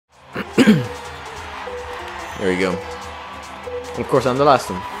There we go. Of course, I'm the last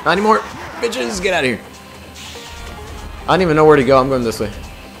one. Not anymore. Bitches, get out of here. I don't even know where to go. I'm going this way.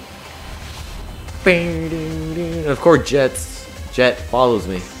 And of course, Jet follows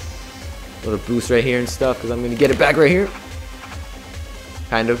me. Little boost right here and stuff, because I'm going to get it back right here.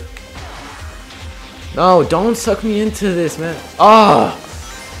 Kind of. No, don't suck me into this, man. Oh!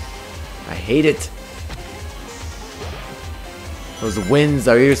 I hate it. Those winds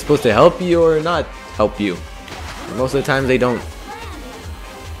are either supposed to help you or not help you. And most of the time they don't.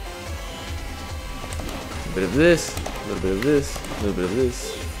 A little bit of this, a little bit of this, a little bit of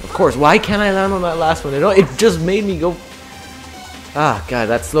this. Of course, why can't I land on that last one? It just made me go. Ah, God,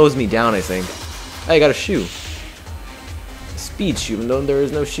 that slows me down, I think. I got a shoe. A speed shoe, even though there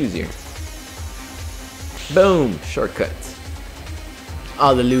is no shoes here. Boom! Shortcut.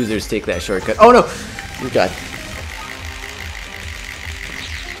 All the losers take that shortcut. Oh no! Oh God.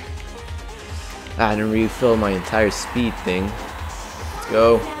 I didn't refill my entire speed thing. Let's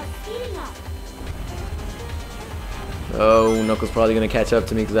go. Oh, Knuckles probably gonna catch up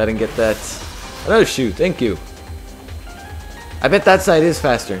to me because I didn't get that. Another shoe, thank you. I bet that side is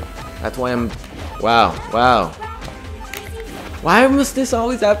faster. That's why I'm. Wow, wow. Why must this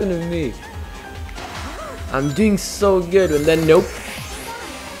always happen to me? I'm doing so good, and then nope.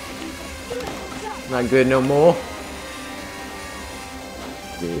 Not good no more.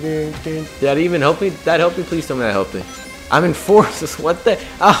 Did that even help me? That helped me? Please tell me that helped me. I'm in fourth. What the?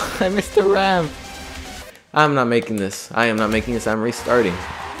 Oh, I missed the ramp. I'm not making this. I am not making this. I'm restarting.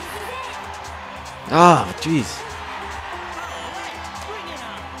 Ah, oh, jeez.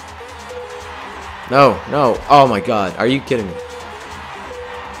 No, no. Oh my God. Are you kidding me?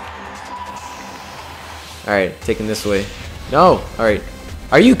 Alright, taking this way. No! Alright.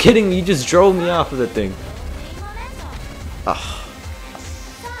 Are you kidding me? You just drove me off of the thing. Ugh.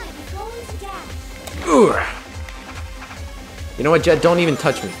 You know what, Jet? Don't even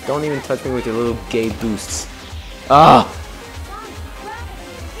touch me. Don't even touch me with your little gay boosts. Ah!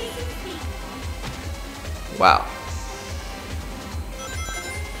 Wow.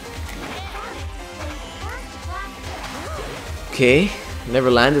 Okay. Never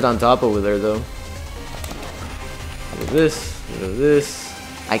landed on top over there, though. This, this.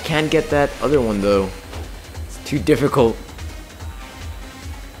 I can't get that other one though. It's too difficult.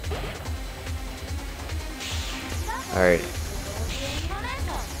 Alright.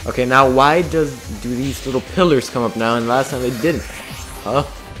 Okay, now why do these little pillars come up now and last time they didn't? Huh?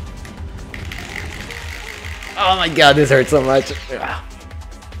 Oh my God, this hurts so much. I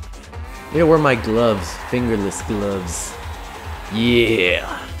need to wear my gloves, fingerless gloves.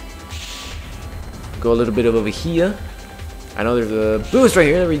 Yeah. Go a little bit over here. I know there's a boost right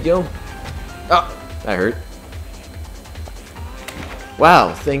here. There we go. Oh, that hurt.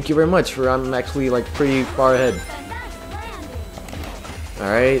 Wow, thank you very much for I'm actually like pretty far ahead.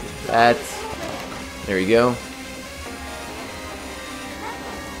 Alright, that's there we go.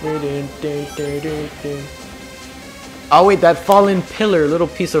 Oh wait, that fallen pillar, little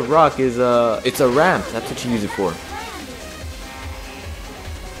piece of rock is it's a ramp. That's what you use it for.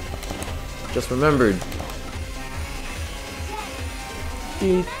 Just remembered.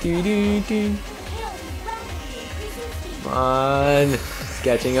 Come on. It's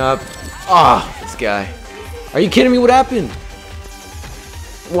catching up. Ah, oh, this guy. Are you kidding me? What happened?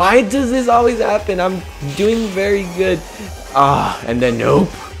 Why does this always happen? I'm doing very good. Ah, and then nope.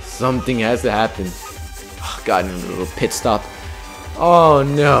 Something has to happen. Oh, God, a little pit stop. Oh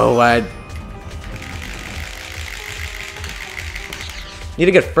no, I need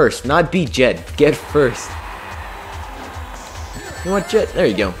to get first, not beat Jet. Get first. You know what, Jet? There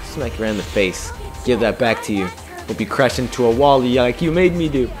you go. Smack you right in the face. Give that back to you. Hope you crash into a wall like you made me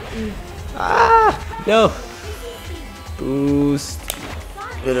do. Ah, no. Boost.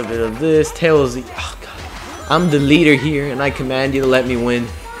 A little bit of this. Tails. Oh, God. I'm the leader here, and I command you to let me win.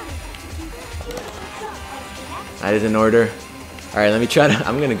 That is in order. All right, let me try to.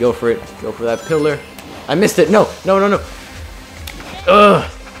 I'm gonna go for it. Go for that pillar. I missed it. No, no, no, no.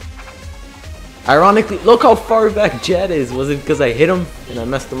 Ugh. Ironically, look how far back Jet is. Was it because I hit him and I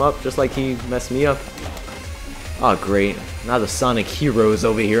messed him up just like he messed me up? Oh, great. Now the Sonic heroes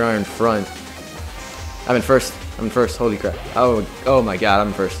over here are in front. I'm in first. I'm in first. Holy crap. Oh my God, I'm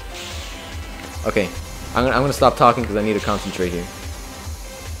in first. Okay. I'm gonna stop talking because I need to concentrate here.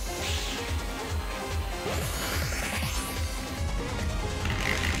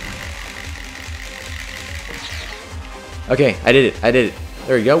 Okay, I did it. I did it.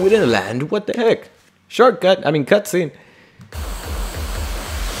 There we go. We didn't land. What the heck? Shortcut. I mean, cutscene.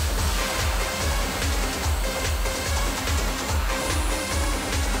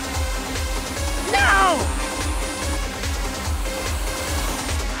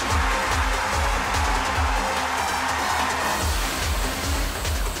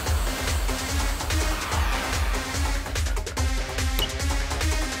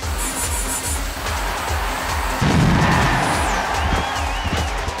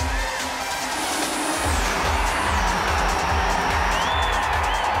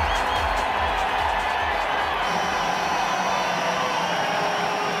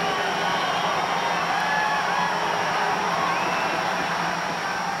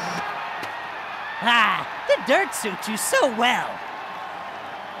 Ah, the dirt suits you so well.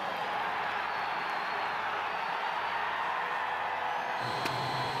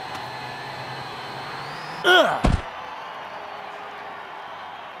 Ugh.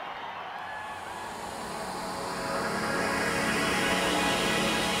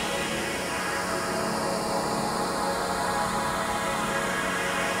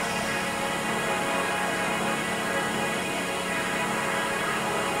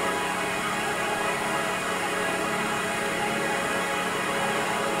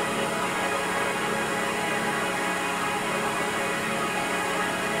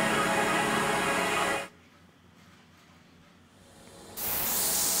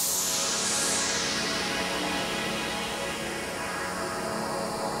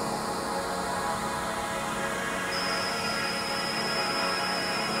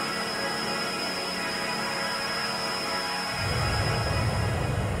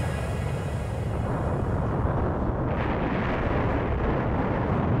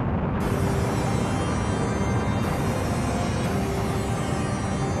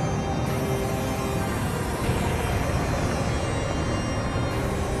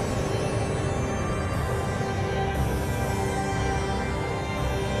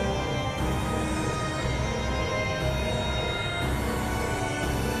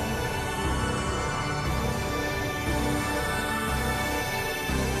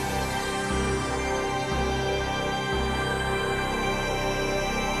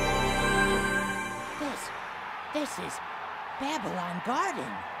 This is Babylon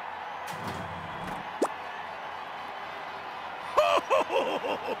Garden.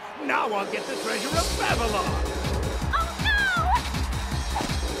 Now I'll get the treasure of Babylon! Oh no!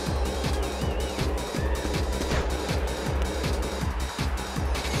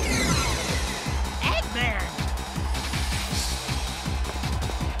 Eggman!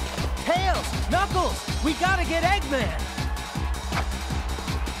 Tails! Knuckles! We gotta get Eggman!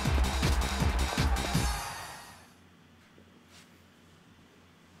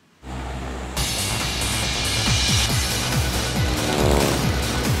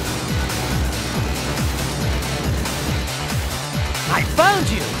 I found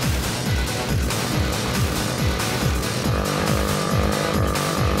you!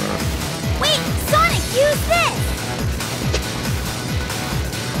 Wait, Sonic, use this!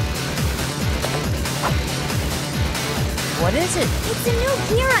 What is it? It's a new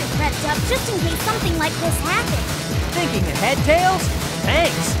gear I prepped up just in case something like this happened. Thinking ahead, Tails?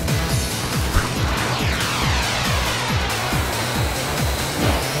 Thanks!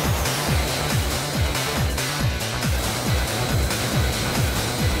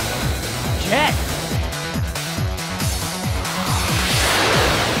 Jet!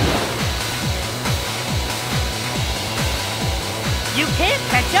 You can't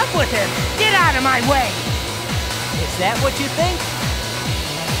catch up with him! Get out of my way! Is that what you think?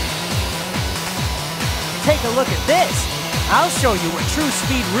 Take a look at this! I'll show you what true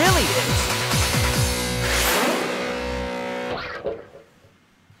speed really is!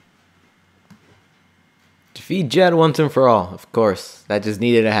 Defeat Jet once and for all, of course. That just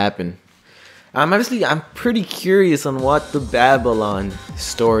needed to happen. Honestly, I'm pretty curious on what the Babylon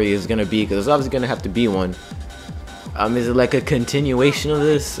story is gonna be, because there's obviously gonna have to be one. Is it like a continuation of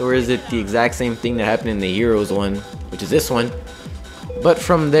this, or is it the exact same thing that happened in the Heroes one, which is this one, but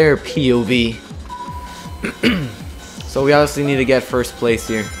from their POV? So we obviously need to get first place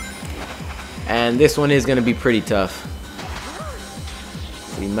here, and this one is gonna be pretty tough.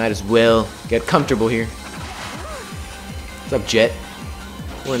 So we might as well get comfortable here. What's up, Jet?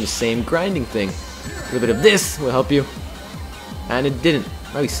 We're in the same grinding thing. A little bit of this will help you. And it didn't.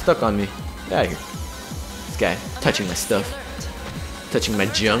 Now he's stuck on me. Get out of here. This guy touching my stuff. Touching my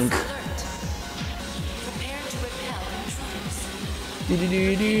junk.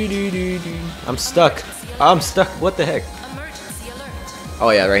 I'm stuck. I'm stuck. What the heck?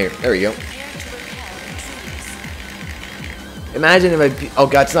 Oh yeah, right here. There we go. Imagine if I beat... Oh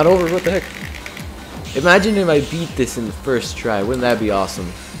god, it's not over. What the heck? Imagine if I beat this in the first try. Wouldn't that be awesome?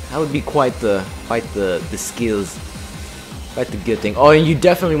 That would be quite the skills. Quite the good thing. Oh, and you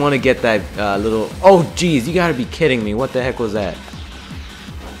definitely want to get that little... Oh, jeez, you gotta be kidding me. What the heck was that?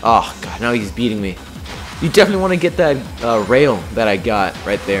 Oh, God, now he's beating me. You definitely want to get that rail that I got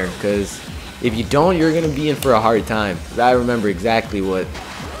right there, because if you don't, you're gonna be in for a hard time. 'Cause I remember exactly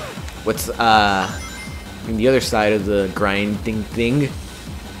what's on the other side of the grinding thing.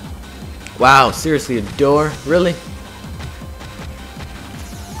 Wow, seriously, a door? Really?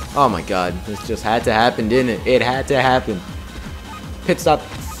 Oh my god, this just had to happen, didn't it? It had to happen. Pit stop.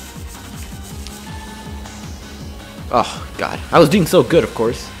 Oh god, I was doing so good, of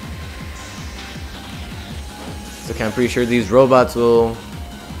course. Okay, I'm pretty sure these robots will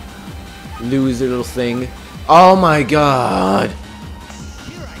lose their little thing. Oh my god!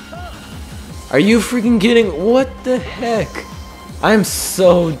 Are you freaking kidding? What the heck? I am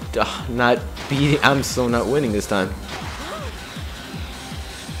so not beating. I'm so not winning this time.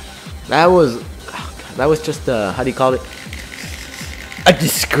 That was just how do you call it? A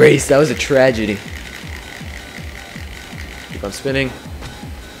disgrace. That was a tragedy. Keep on spinning.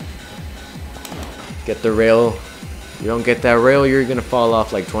 Get the rail. You don't get that rail, you're gonna fall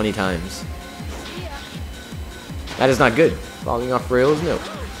off like 20 times. That is not good. Falling off rails, no.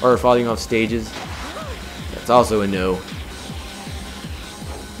 Or falling off stages. That's also a no.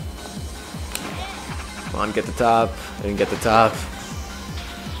 Come on, get the top. I didn't get the top.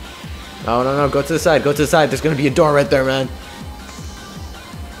 No, no, no, go to the side, go to the side. There's gonna be a door right there, man.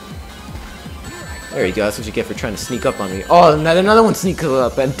 There you go, that's what you get for trying to sneak up on me. Oh, another one sneaks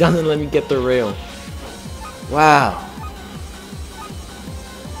up and doesn't let me get the rail. Wow.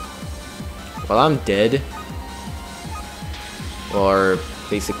 Well, I'm dead. Or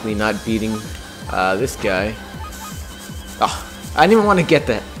basically not beating this guy. Oh, I didn't even want to get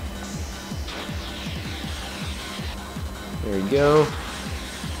that. There we go.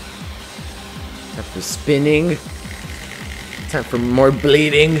 Time for spinning. Time for more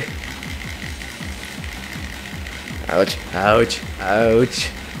bleeding. Ouch, ouch, ouch.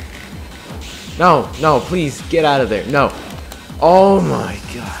 No, no, please get out of there. No. Oh my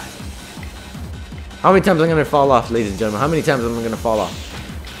god. How many times am I gonna fall off, ladies and gentlemen? How many times am I gonna fall off?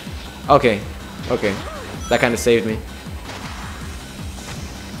 Okay, okay. That kind of saved me.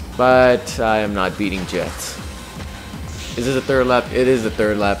 But I am not beating Jet. Is this a third lap? It is the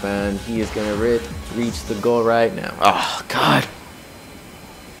third lap, and he is gonna reach the goal right now. Oh god.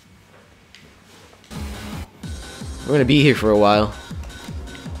 We're gonna be here for a while.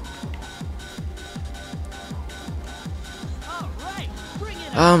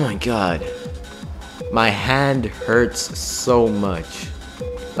 Oh my god. My hand hurts so much.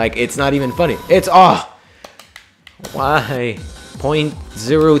 Like, it's not even funny. It's why?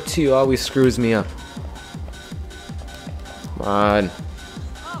 0.02 always screws me up. Come on.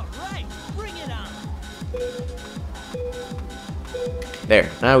 There,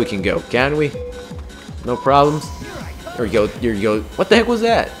 now we can go. Can we? No problems. There we go. There you go. What the heck was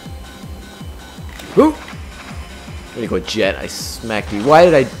that? Who? There you go, Jet. I smacked you. Why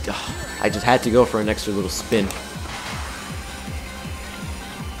did I? I just had to go for an extra little spin.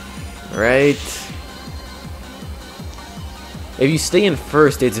 Alright. If you stay in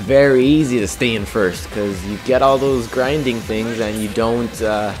first, it's very easy to stay in first because you get all those grinding things and you don't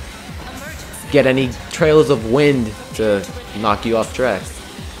get any trails of wind to knock you off track.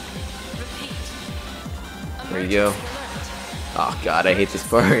 There you go. Oh god, I hate this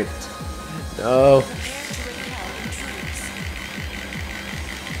part. No.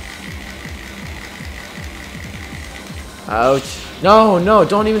 Ouch. No, no,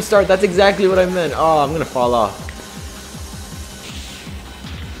 don't even start. That's exactly what I meant. Oh, I'm gonna fall off.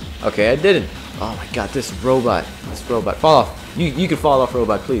 Okay, I didn't. Oh my god, this robot. This robot. Fall off. You can fall off,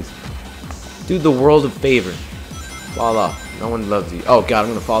 robot, please. Do the world a favor. Fall off. No one loves you. Oh god, I'm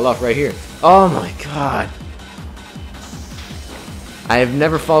gonna fall off right here. Oh my god. I have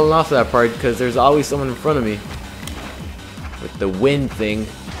never fallen off that part because there's always someone in front of me. With the wind thing.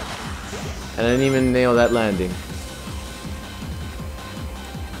 And I didn't even nail that landing.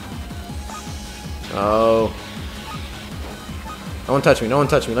 Oh. No one touch me, no one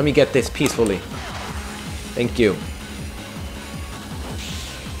touch me. Let me get this peacefully. Thank you.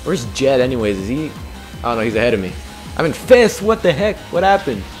 Where's Jet anyways? Is he? Oh no, he's ahead of me. I'm in fifth! What the heck? What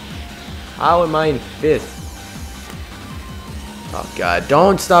happened? How am I in fifth? Oh god,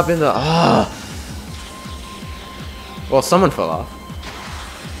 don't stop in the... Well, someone fell off.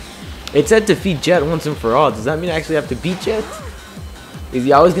 It said defeat Jet once and for all. Does that mean I actually have to beat Jet? Is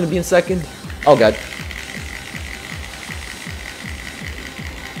he always going to be in second? Oh god.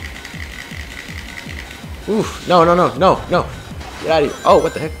 Oof. No, no, no, no, no. Get out of here. Oh,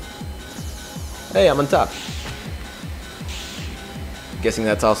 what the heck? Hey, I'm on top. Guessing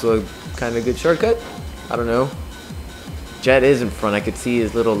that's also a kind of good shortcut? I don't know. Jet is in front. I could see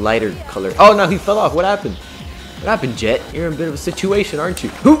his little lighter color. Oh, no, he fell off. What happened? What happened, Jet? You're in a bit of a situation, aren't you?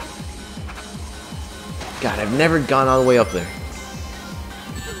 Who? God, I've never gone all the way up there.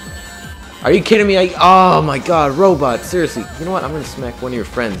 Are you kidding me? Oh my god, robot. Seriously. You know what? I'm going to smack one of your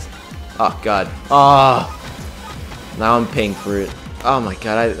friends. Oh god. Oh. Now I'm paying for it. Oh my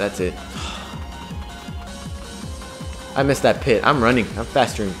god, that's it. I missed that pit. I'm running. I'm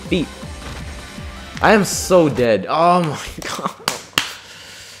faster than feet. I am so dead. Oh my god.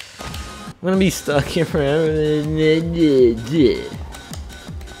 I'm gonna be stuck here forever.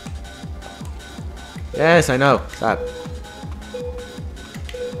 Yes, I know. Stop.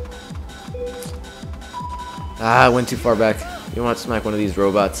 Ah, I went too far back. You want to smack one of these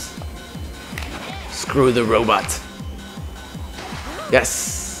robots? Screw the robot.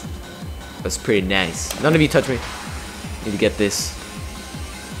 Yes. That's pretty nice. None of you touch me. Need to get this.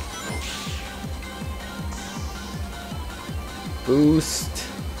 Boost.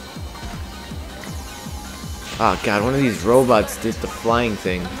 Oh god, one of these robots did the flying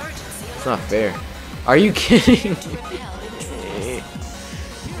thing. It's not fair. Are you kidding?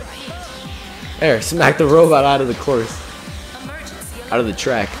 There, smack the robot out of the course. Out of the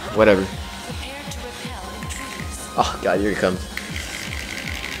track. Whatever. Oh god, here he comes.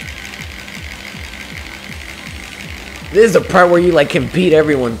 This is the part where you like can beat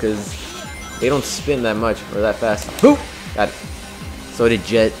everyone because they don't spin that much or that fast. Whoo! Got it. So did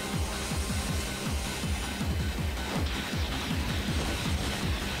Jet.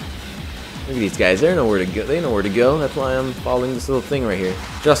 Look at these guys. They know where to go. They know where to go. That's why I'm following this little thing right here.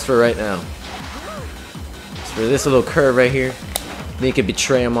 Just for right now. Just for this little curve right here. You can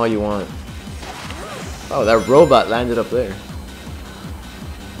betray them all you want. Oh, that robot landed up there.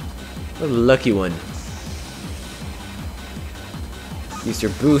 What a lucky one. Use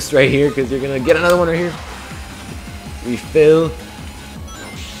your boost right here because you're gonna get another one right here. Refill.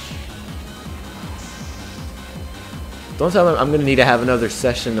 Don't tell me I'm gonna need to have another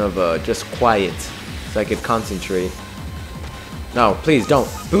session of just quiet so I could concentrate. No, please don't.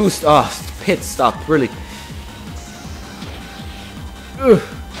 Boost. Oh, pit stop. Really. Ugh.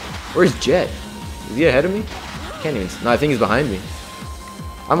 Where's Jet? Is he ahead of me? Can't even. No, I think he's behind me.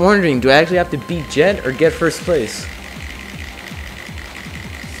 I'm wondering, do I actually have to beat Jet or get first place?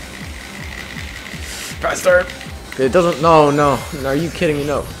 Faster. It doesn't. No, no. Are you kidding me?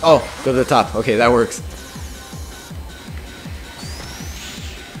 No. Oh, go to the top. Okay, that works.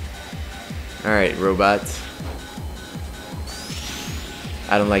 Alright, robots.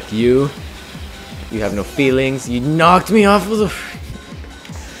 I don't like you. You have no feelings. You knocked me off of the...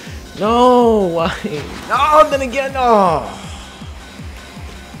 No, why? No, then again, no.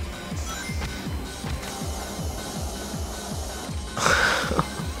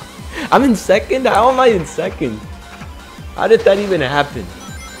 I'm in second? How am I in second? How did that even happen?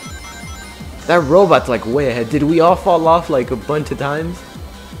 That robot's like way ahead. Did we all fall off like a bunch of times?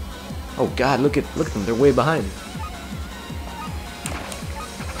 Oh god, look at them, they're way behind.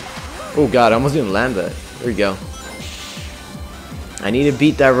 Oh god, I almost didn't land that. There we go. I need to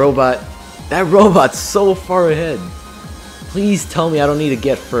beat that robot. That robot's so far ahead. Please tell me I don't need to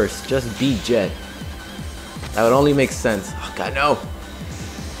get first. Just beat Jet. That would only make sense. Oh god, no.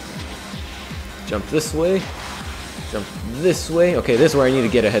 Jump this way. Jump this way. Okay, this is where I need to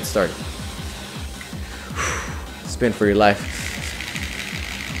get a head start. Spin for your life.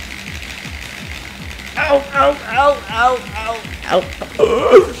 Ow, ow, ow, ow, ow,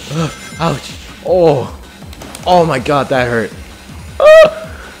 ow. Ouch. Oh. Oh my god, that hurt.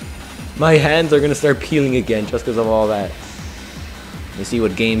 My hands are gonna start peeling again just because of all that. You see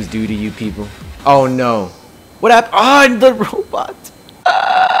what games do to you people? Oh no. What happened? Oh, the robot.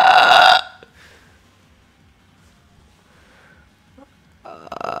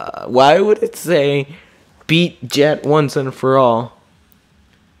 Why would it say beat Jet once and for all?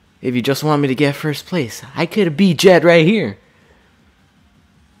 If you just want me to get first place, I could have beat Jet right here.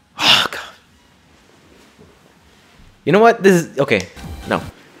 Oh, God. You know what? This is... Okay. No.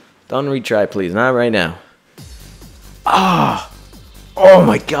 Don't retry, please. Not right now. Ah. Oh,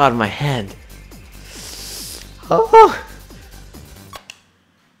 my God. My hand. Oh.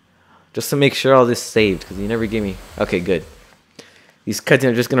 Just to make sure all this saved, because you never gave me... Okay, good. These cutscenes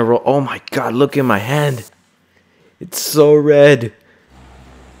are just going to roll... Oh, my God. Look at my hand. It's so red.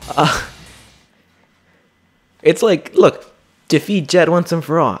 It's like, look, defeat Jet once and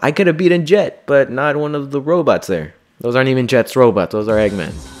for all. I could have beaten Jet, but not one of the robots there. Those aren't even Jet's robots. Those are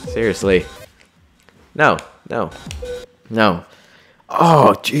Eggman. Seriously. No, no, no.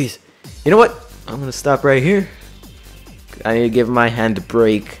 Oh, jeez. You know what? I'm going to stop right here. I need to give my hand a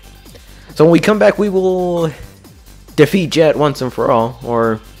break. So when we come back, we will defeat Jet once and for all.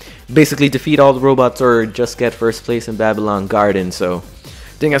 Or basically defeat all the robots or just get first place in Babylon Garden. So...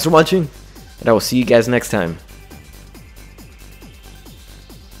 thank you guys for watching, and I will see you guys next time.